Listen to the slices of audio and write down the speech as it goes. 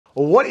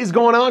What is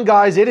going on,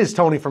 guys? It is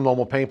Tony from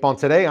Washable Paintball, and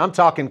today I'm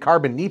talking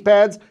carbon knee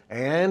pads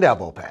and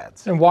elbow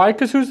pads. And why?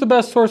 Because who's the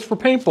best source for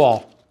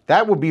paintball?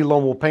 That would be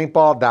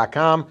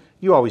washable.paintball.com.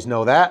 You always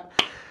know that.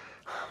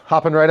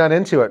 Hopping right on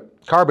into it.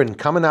 Carbon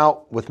coming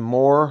out with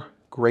more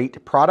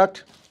great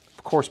product.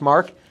 Of course,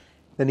 Mark,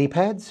 the knee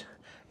pads.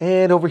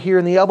 And over here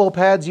in the elbow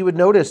pads, you would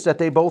notice that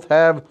they both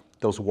have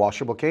those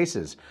washable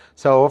cases.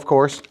 So, of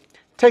course,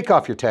 take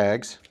off your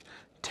tags.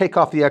 Take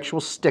off the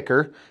actual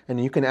sticker, and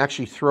you can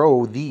actually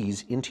throw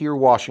these into your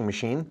washing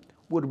machine.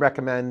 Would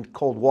recommend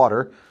cold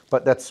water,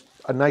 but that's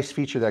a nice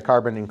feature that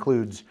Carbon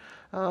includes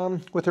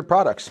with their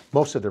products,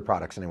 most of their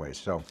products anyways.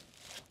 So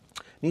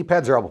knee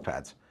pads or elbow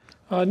pads?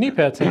 Knee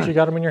pads, since you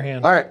got them in your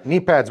hand. All right,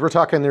 knee pads. We're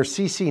talking their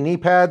CC knee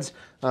pads.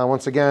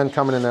 Once again,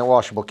 coming in that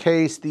washable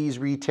case. These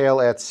retail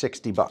at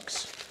 60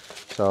 bucks.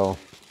 So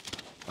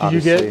do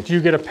you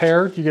get a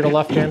pair? Do you get a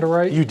left and a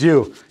right? You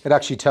do. It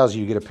actually tells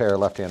you get a pair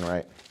left and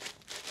right.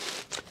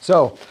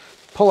 So,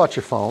 pull out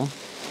your foam.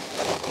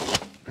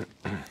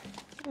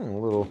 A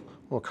little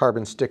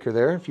carbon sticker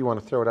there if you want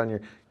to throw it on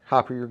your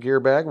hopper, your gear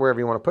bag, wherever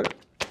you want to put it.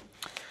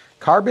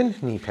 Carbon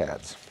knee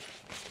pads.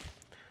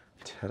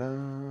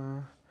 Ta-da!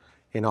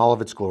 In all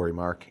of its glory,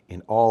 Mark.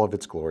 In all of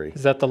its glory.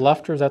 Is that the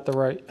left or is that the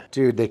right?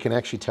 Dude, they can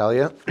actually tell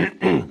you.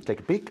 Take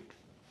a peek.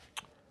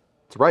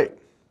 It's right.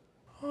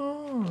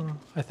 Oh,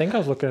 I think I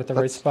was looking at the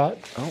right spot.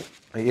 Oh,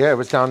 yeah, it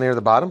was down there at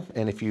the bottom.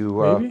 And if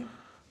you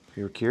if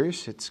you were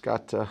curious, it's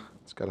got a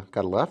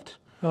left.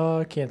 Oh,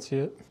 I can't see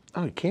it.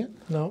 Oh, you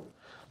can't? No.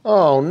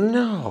 Oh,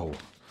 no.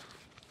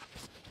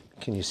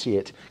 Can you see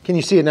it? Can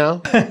you see it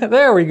now?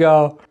 There we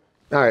go.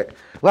 All right,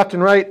 left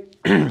and right.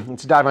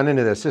 Let's dive on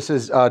into this. This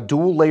is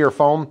dual layer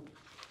foam,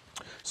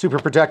 super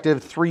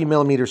protective, 3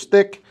 millimeters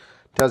thick.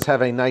 Does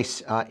have a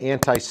nice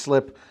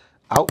anti-slip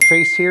out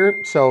face here.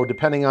 So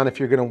depending on if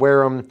you're gonna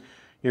wear them,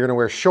 you're gonna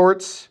wear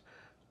shorts,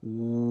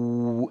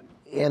 and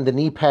the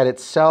knee pad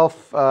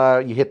itself,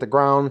 you hit the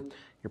ground,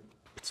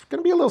 it's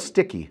gonna be a little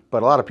sticky,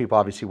 but a lot of people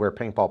obviously wear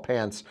paintball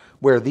pants,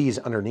 wear these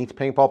underneath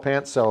paintball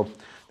pants. So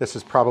this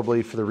is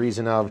probably for the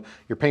reason of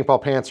your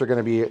paintball pants are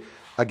gonna be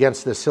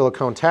against the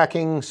silicone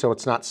tacking, so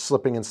it's not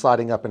slipping and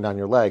sliding up and down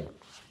your leg.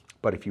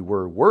 But if you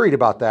were worried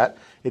about that,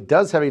 it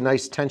does have a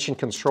nice tension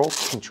control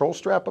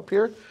strap up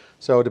here.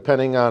 So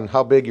depending on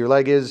how big your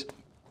leg is,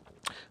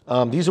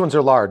 these ones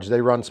are large.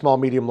 They run small,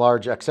 medium,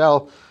 large,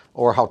 XL,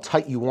 or how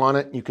tight you want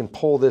it. You can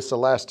pull this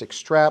elastic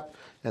strap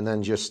and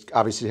then just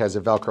obviously has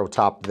a Velcro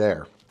top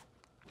there.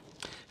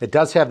 It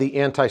does have the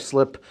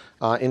anti-slip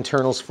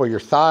internals for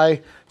your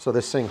thigh. So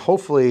this thing,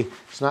 hopefully,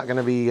 it's not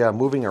gonna be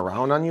moving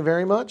around on you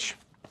very much.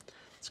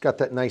 It's got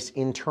that nice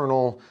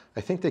internal,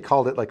 I think they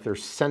called it like their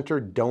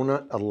center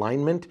donut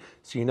alignment.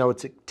 So you know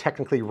it's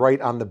technically right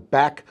on the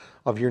back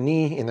of your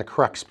knee in the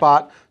correct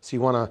spot. So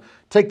you wanna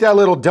take that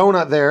little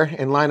donut there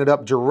and line it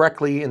up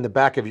directly in the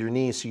back of your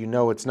knee so you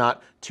know it's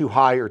not too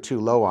high or too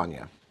low on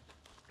you.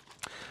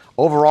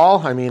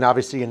 Overall, I mean,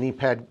 obviously a knee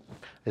pad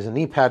is a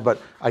knee pad,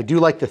 but I do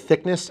like the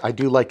thickness. I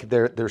do like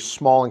they're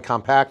small and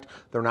compact.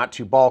 They're not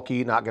too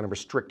bulky, not gonna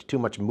restrict too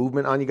much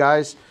movement on you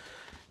guys.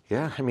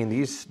 Yeah, I mean,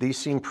 these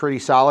seem pretty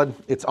solid.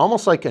 It's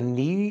almost like a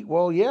knee,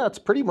 well, yeah, it's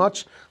pretty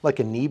much like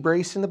a knee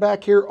brace in the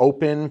back here,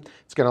 open.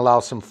 It's gonna allow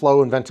some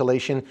flow and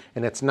ventilation,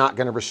 and it's not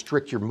gonna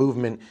restrict your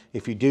movement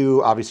if you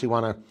do obviously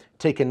wanna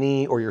take a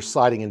knee or you're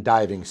sliding and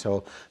diving.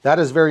 So that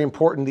is very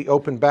important, the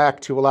open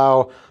back to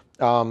allow,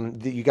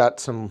 you got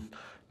some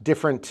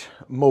different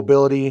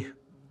mobility,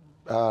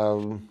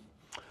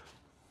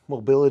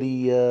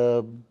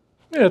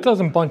 yeah, it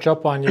doesn't bunch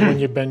up on you when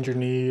you bend your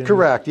knee.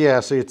 Correct, yeah,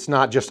 so it's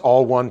not just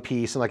all one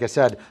piece. And like I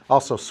said,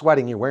 also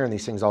sweating, you're wearing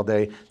these things all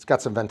day. It's got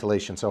some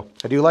ventilation, so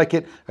I do like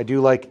it. I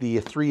do like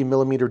the 3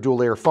 millimeter dual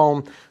layer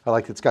foam. I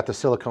like it's got the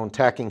silicone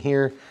tacking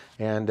here,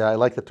 and I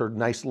like that they're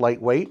nice,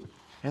 lightweight,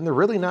 and they're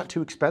really not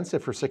too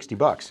expensive for 60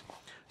 bucks.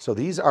 So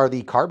these are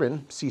the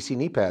Carbon CC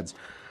knee pads.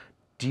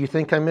 Do you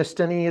think I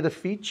missed any of the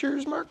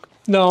features, Mark?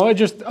 No,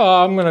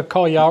 I'm gonna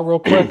call you out real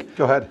quick.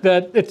 Go ahead.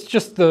 That it's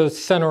just the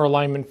center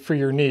alignment for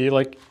your knee.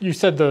 Like you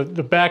said, the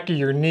back of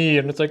your knee,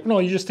 and it's like, no,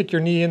 you just stick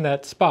your knee in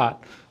that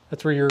spot.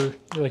 That's where your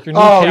kneecap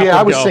Oh yeah,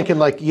 I was go. thinking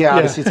like, yeah,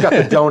 obviously it's got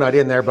the donut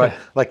in there, but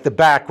like the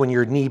back, when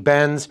your knee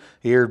bends,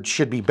 you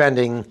should be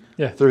bending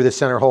through the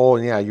center hole,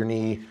 and yeah, your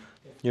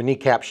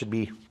kneecap should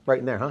be right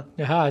in there, huh?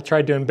 Yeah, I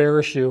tried to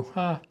embarrass you.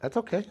 That's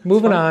okay.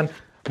 Moving on.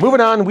 Moving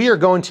on, we are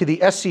going to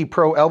the SC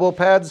Pro elbow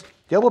pads.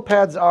 The elbow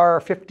pads are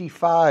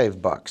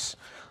 55 bucks.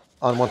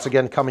 Once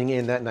again, coming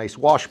in that nice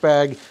wash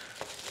bag.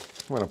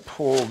 I'm gonna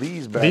pull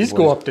these back. These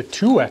go up to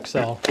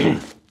 2XL.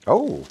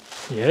 Oh.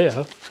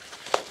 Yeah.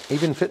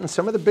 Even fitting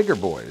some of the bigger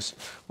boys.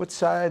 What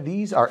size?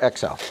 These are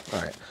XL. All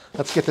right,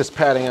 let's get this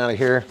padding out of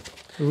here.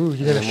 Ooh,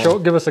 you gonna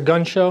give us a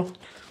gun show?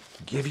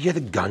 Give you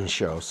the gun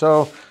show.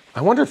 So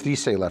I wonder if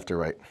these say left or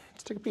right.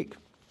 Let's take a peek.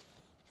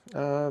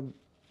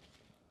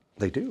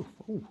 They do.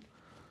 Ooh.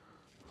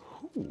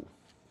 Ooh.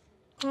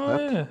 Oh,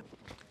 left. yeah.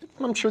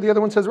 I'm sure the other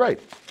one says right.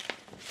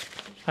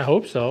 I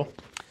hope so.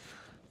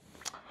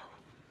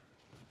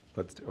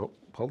 Let's do, oh,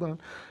 hold on.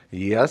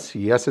 Yes,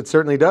 yes, it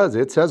certainly does.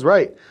 It says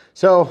right.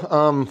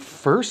 So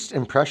first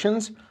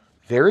impressions,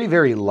 very,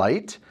 very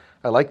light.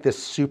 I like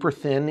this super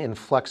thin and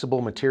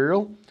flexible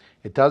material.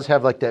 It does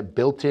have like that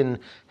built-in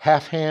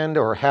half hand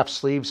or half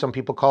sleeve, some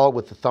people call it,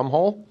 with the thumb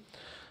hole.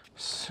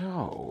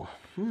 So,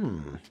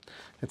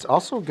 it's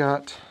also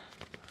got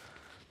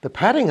the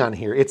padding on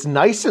here. It's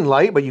nice and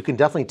light, but you can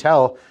definitely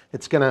tell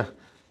it's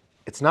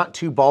not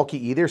too bulky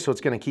either, so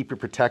it's gonna keep you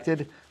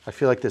protected. I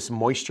feel like this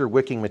moisture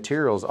wicking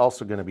material is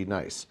also gonna be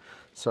nice.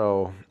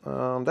 So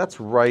that's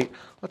right.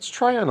 Let's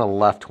try on a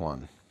left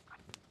one.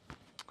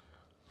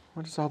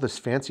 What is all this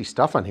fancy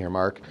stuff on here,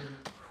 Mark?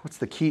 What's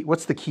the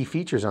key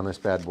features on this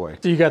bad boy?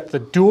 So you got the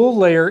dual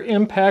layer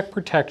impact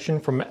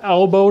protection from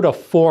elbow to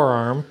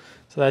forearm.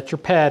 So that's your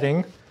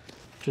padding,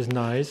 which is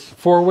nice.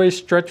 4-way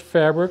stretch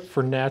fabric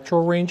for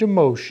natural range of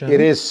motion. It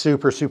is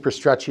super, super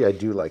stretchy. I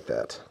do like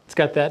that. It's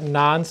got that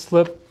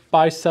non-slip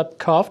bicep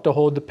cuff to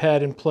hold the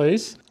pad in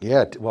place.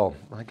 Yeah, well,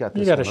 I got this.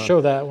 You got to show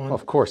that one.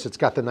 Of course, it's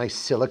got the nice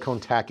silicone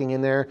tacking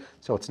in there,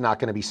 so it's not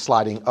going to be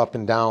sliding up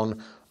and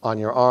down on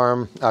your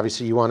arm.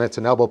 Obviously, it's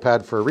an elbow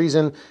pad for a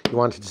reason. You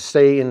want it to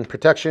stay in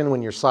protection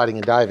when you're sliding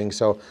and diving.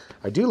 So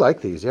I do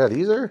like these. Yeah,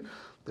 these are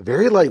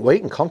very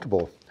lightweight and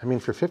comfortable. I mean,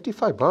 for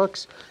 55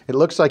 bucks, it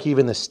looks like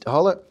even this,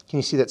 can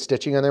you see that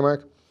stitching on there,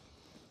 Mark?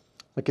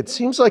 Like, it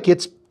seems like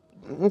it's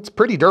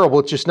pretty durable.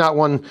 It's just not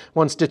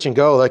one stitch and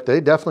go. Like, they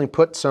definitely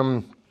put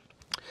some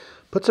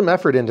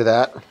effort into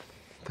that.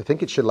 I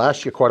think it should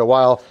last you quite a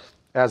while.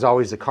 As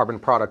always, the carbon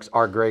products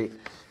are great,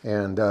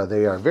 and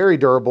they are very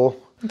durable.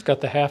 It's got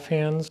the half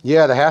hands.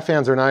 Yeah, the half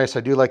hands are nice. I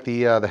do like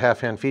the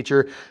half hand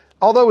feature.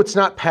 Although it's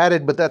not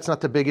padded, but that's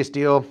not the biggest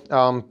deal.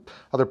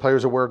 Other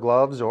players will wear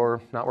gloves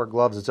or not wear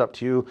gloves. It's up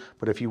to you.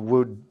 But if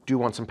you do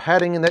want some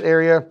padding in that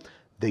area,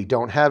 they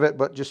don't have it,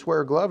 but just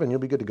wear a glove and you'll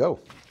be good to go.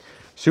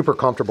 Super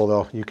comfortable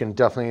though. You can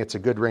definitely, it's a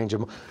good range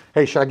of,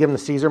 hey, should I give him the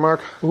Caesar,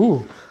 Mark?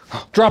 Ooh,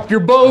 drop your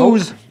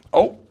bows.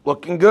 Oh,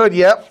 looking good.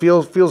 Yep,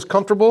 feels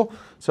comfortable.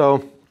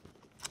 So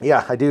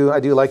yeah, I do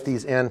like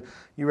these. And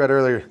you read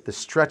earlier, the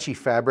stretchy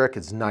fabric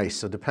is nice.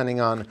 So depending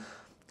on a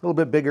little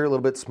bit bigger, a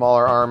little bit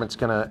smaller arm, it's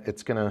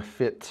gonna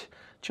fit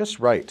just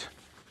right.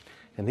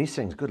 And these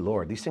things, good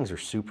Lord, these things are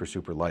super,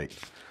 super light.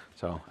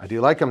 So I do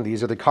like them.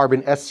 These are the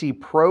Carbon SC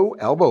Pro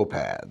elbow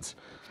pads.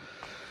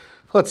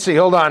 Let's see,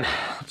 hold on.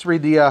 Let's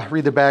read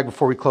the bag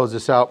before we close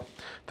this out.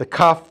 The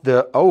cuff,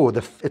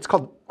 it's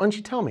called, why don't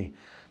you tell me?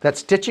 That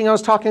stitching I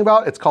was talking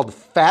about, it's called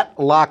fat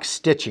lock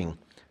stitching.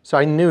 So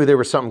I knew there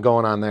was something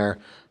going on there.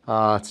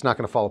 It's not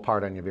gonna fall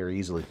apart on you very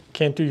easily.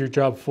 Can't do your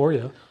job for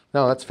you.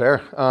 No, that's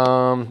fair.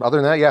 Other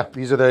than that, yeah,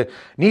 these are the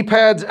knee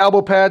pads,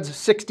 elbow pads,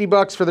 60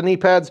 bucks for the knee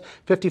pads,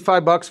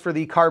 55 bucks for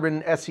the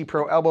Carbon SC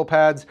Pro elbow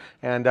pads,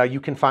 and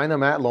you can find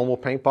them at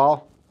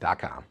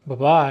lonewolfpaintball.com.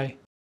 Bye-bye.